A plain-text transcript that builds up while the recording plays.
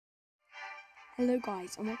Hello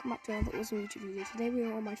guys, and welcome back to another awesome YouTube video. Today we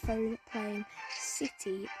are on my phone playing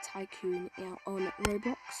City Tycoon on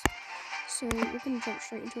Roblox. So we're going to jump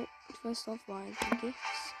straight into it. First off, via the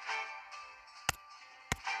gifts.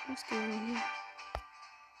 What's going on here?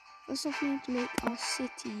 First off, we need to make our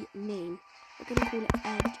city name. We're going to call it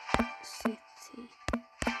Ed City.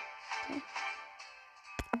 Okay.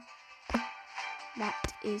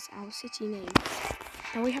 That is our city name.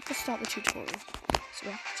 Now we have to start the tutorial. So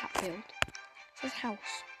we have to tap build. It says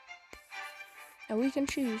house. Now we can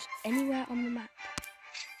choose anywhere on the map to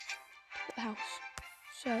put the house.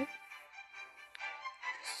 So,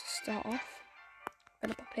 just to start off, I'm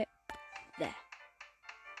going to pop it there.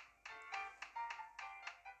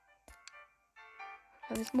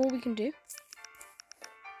 Now there's more we can do.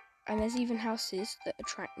 And there's even houses that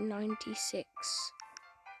attract 96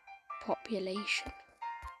 population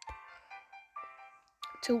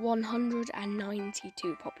to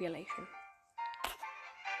 192 population.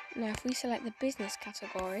 Now if we select the business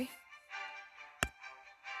category,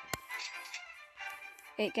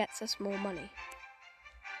 it gets us more money.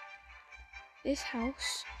 This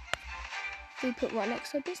house we put right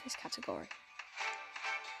next to a business category.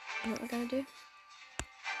 You know what we're going to do? We're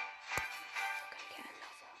going to get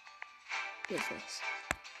another business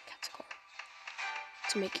category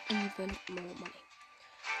to make even more money.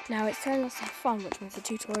 Now it's telling us to have fun, which means the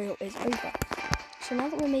tutorial is over. So now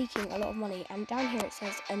that we're making a lot of money, and down here it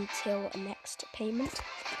says until next payment,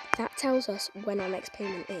 that tells us when our next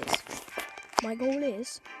payment is. My goal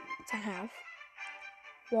is to have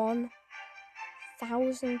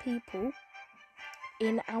 1,000 people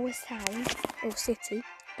in our town or city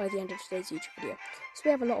by the end of today's YouTube video. So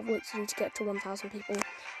we have a lot of work to do to get to 1,000 people.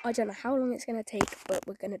 I don't know how long it's going to take, but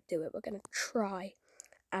we're going to do it. We're going to try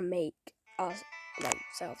and make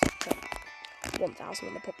ourselves to 1,000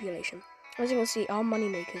 in the population. As you can see, our money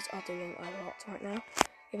makers are doing a lot right now,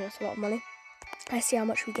 giving us a lot of money. Let's see how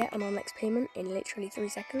much we get on our next payment in literally 3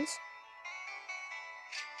 seconds.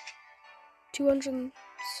 £250.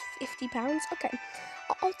 Okay,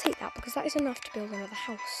 I'll take that because that is enough to build another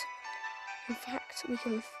house. In fact, we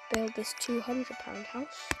can build this £200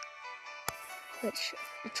 house, which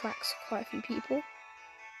attracts quite a few people.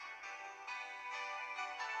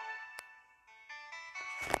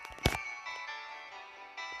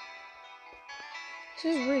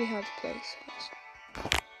 This is really hard to play, so let's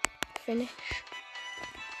finish.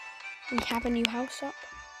 We have a new house up.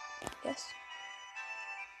 Yes.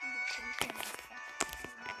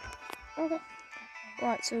 Okay.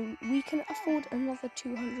 Right, so we can afford another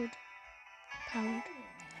 £200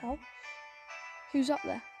 house. Who's up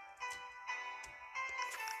there?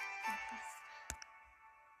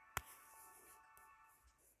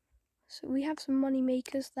 So we have some money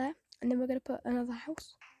makers there, and then we're going to put another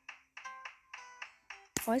house.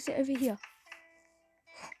 Why is it over here?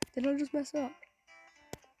 Did I just mess up?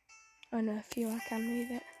 Oh no, a few I can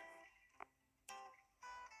move it.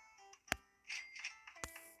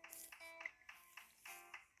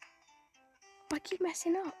 I keep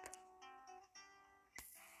messing up.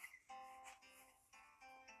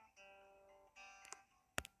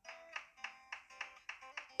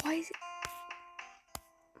 Why is it?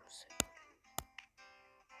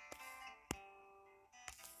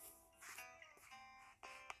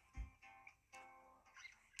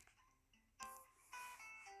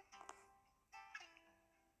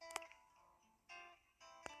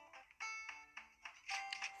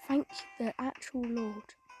 Thank the actual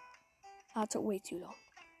Lord. That took way too long.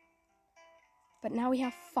 But now we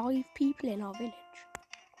have 5 people in our village.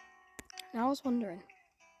 Now I was wondering,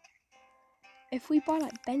 if we buy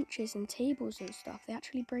like benches and tables and stuff, they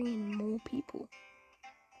actually bring in more people.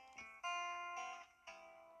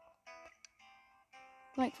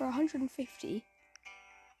 Like for 150,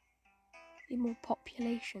 need more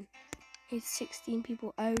population. It's 16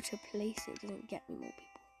 people. Oh, to place it doesn't get me more people.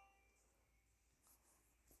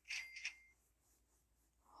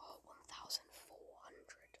 Oh, 1,400.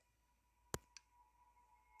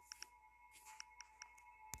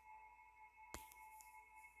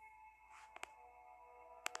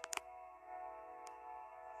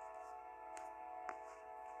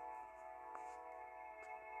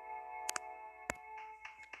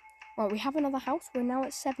 Right, we have another house. We're now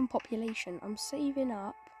at 7 population. I'm saving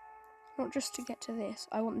up, not just to get to this.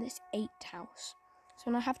 I want this 8 house. So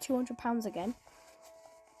when I have £200 again,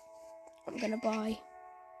 I'm going to buy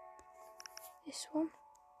this one.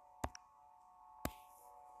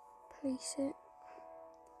 Place it.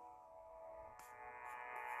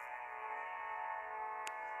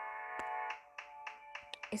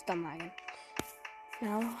 It's done that again.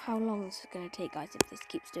 Now, how long is it going to take, guys, if this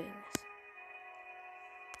keeps doing this?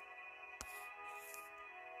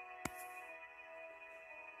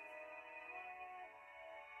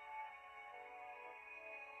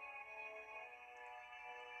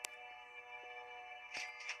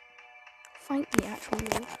 find the actual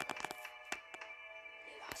wall.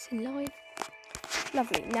 That's in line.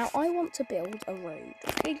 Lovely. Now I want to build a road.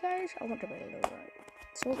 Okay, guys, I want to build a road.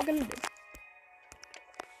 So what we're gonna do?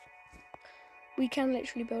 We can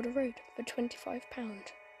literally build a road for £25.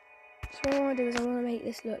 So what I want to do is I want to make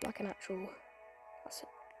this look like an actual. That's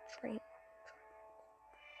a train.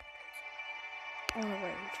 On a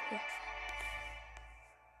road, yes.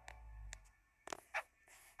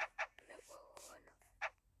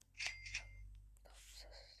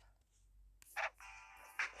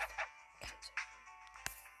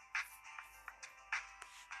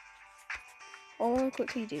 What I want to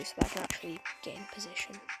quickly do so that I can actually get in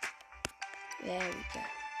position. There we go.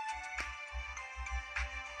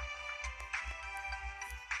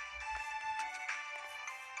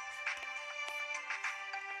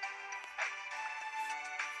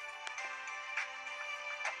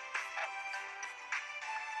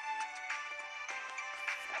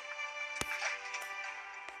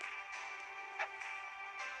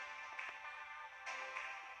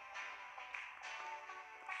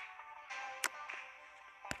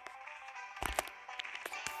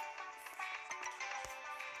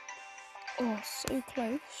 Oh, so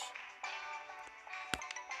close.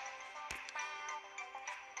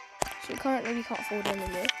 So currently we can't afford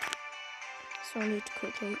any more. So I need to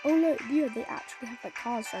quickly. Oh look, yeah, they actually have like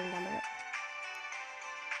cars driving down the road.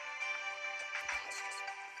 Cars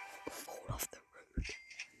just fall off the road.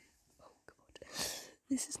 Oh god,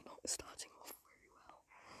 this is not starting off very well.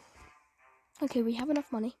 Okay, we have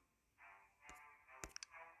enough money.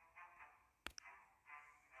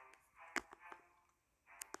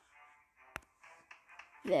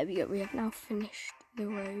 There we go. We have now finished the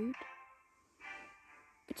road,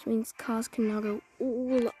 which means cars can now go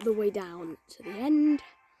all the way down to the end.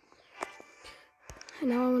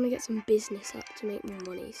 And now I want to get some business up to make more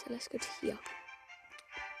money. So let's go to here.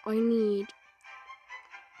 I need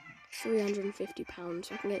 £350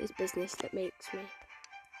 so I can get this business that makes me.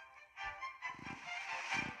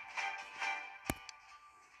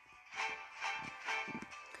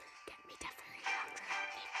 Get me to £350.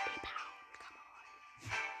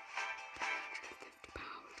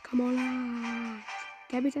 Come on. £350. Come on.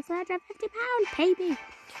 Get me to £350. Pay me.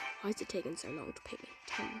 Why is it taking so long to pay me?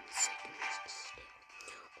 10 seconds still.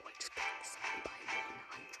 Oh, I just got something by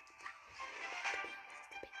 100,000.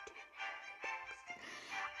 To be honest, it's a bit too many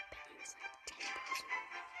Robux. I bet you it's like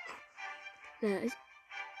 10,000.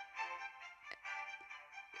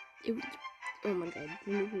 No, oh my god,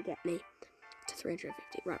 you can get me to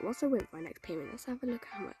 350. Right, whilst I wait for my next payment, let's have a look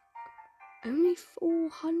how much. Only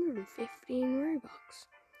 415 Robux.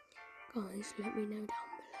 Guys, let me know down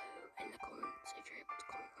below in the comments if you're able to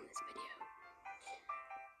comment on this video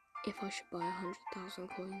if I should buy 100,000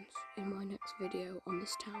 coins in my next video on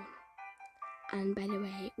this town. And by the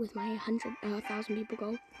way, with my 1,000 people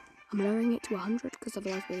goal, I'm lowering it to 100 because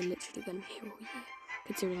otherwise we're literally going to be here all year,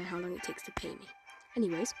 considering how long it takes to pay me.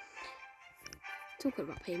 Anyways, talking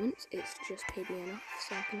about payments, it's just paid me enough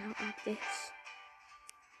so I can now add this.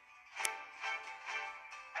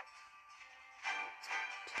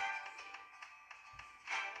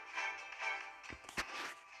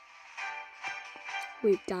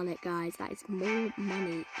 We've done it, guys. That is more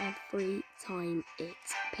money every time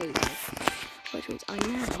it's paid me. Which means I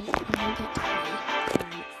now get to pay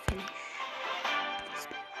and finish this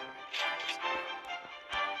bit.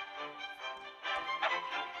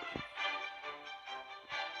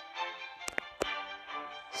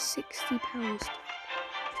 £60.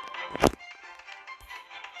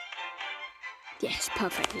 Yes,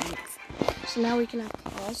 perfect length. So now we can have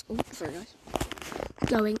cars. Oh, sorry guys.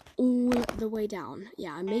 Going all the way down.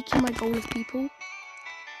 Yeah, I'm making my goal of people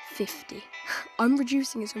 50. I'm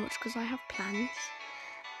reducing it so much because I have plans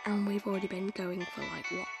and we've already been going for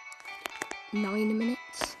like what, 9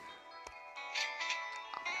 minutes.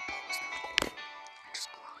 I'm gonna pause the recording and just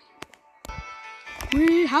grind.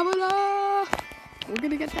 We have enough. We're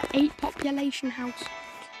gonna get the 8 population house.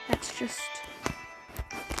 Let's just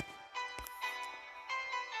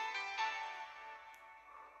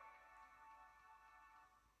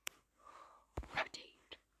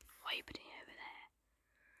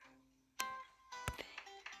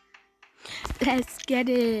let's get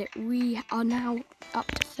it. We are now up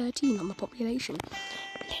to 13 on the population.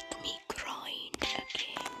 Let me grind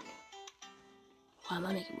again. Why am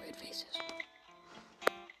I making weird faces?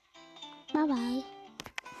 Bye bye.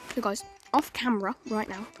 So guys, off camera right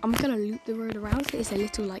now, I'm gonna loop the road around. So it's a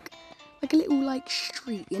little like a little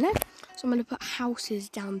street, you know. So I'm gonna put houses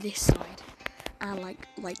down this side and like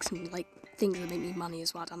some things that make me money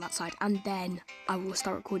as well down that side. And then I will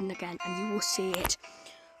start recording again, and you will see it.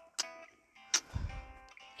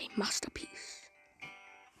 In masterpiece.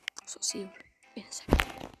 So I'll see you in a second.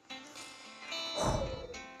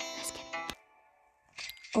 Let's get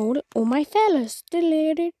all my fellas.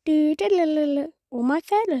 All my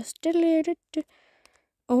fellas.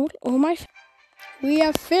 All my. We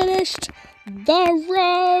have finished the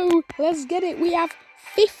row. Let's get it. We have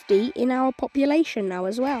 50 in our population now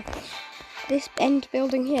as well. This end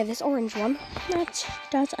building here, this orange one, that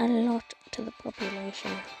does a lot to the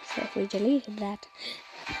population. So if we deleted that,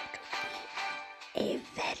 that would be a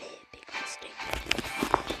very big mistake.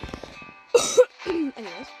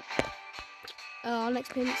 Anyways, our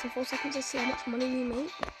next payment's in 4 seconds. Let's see how much money we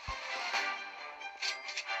make.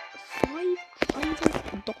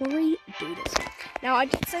 $500 dollars. Now I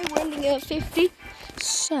did say we're ending at 50,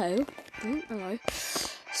 so hello.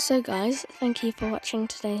 So guys, thank you for watching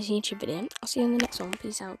today's YouTube video. I'll see you in the next one.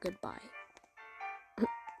 Peace out. Goodbye.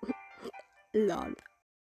 Lol.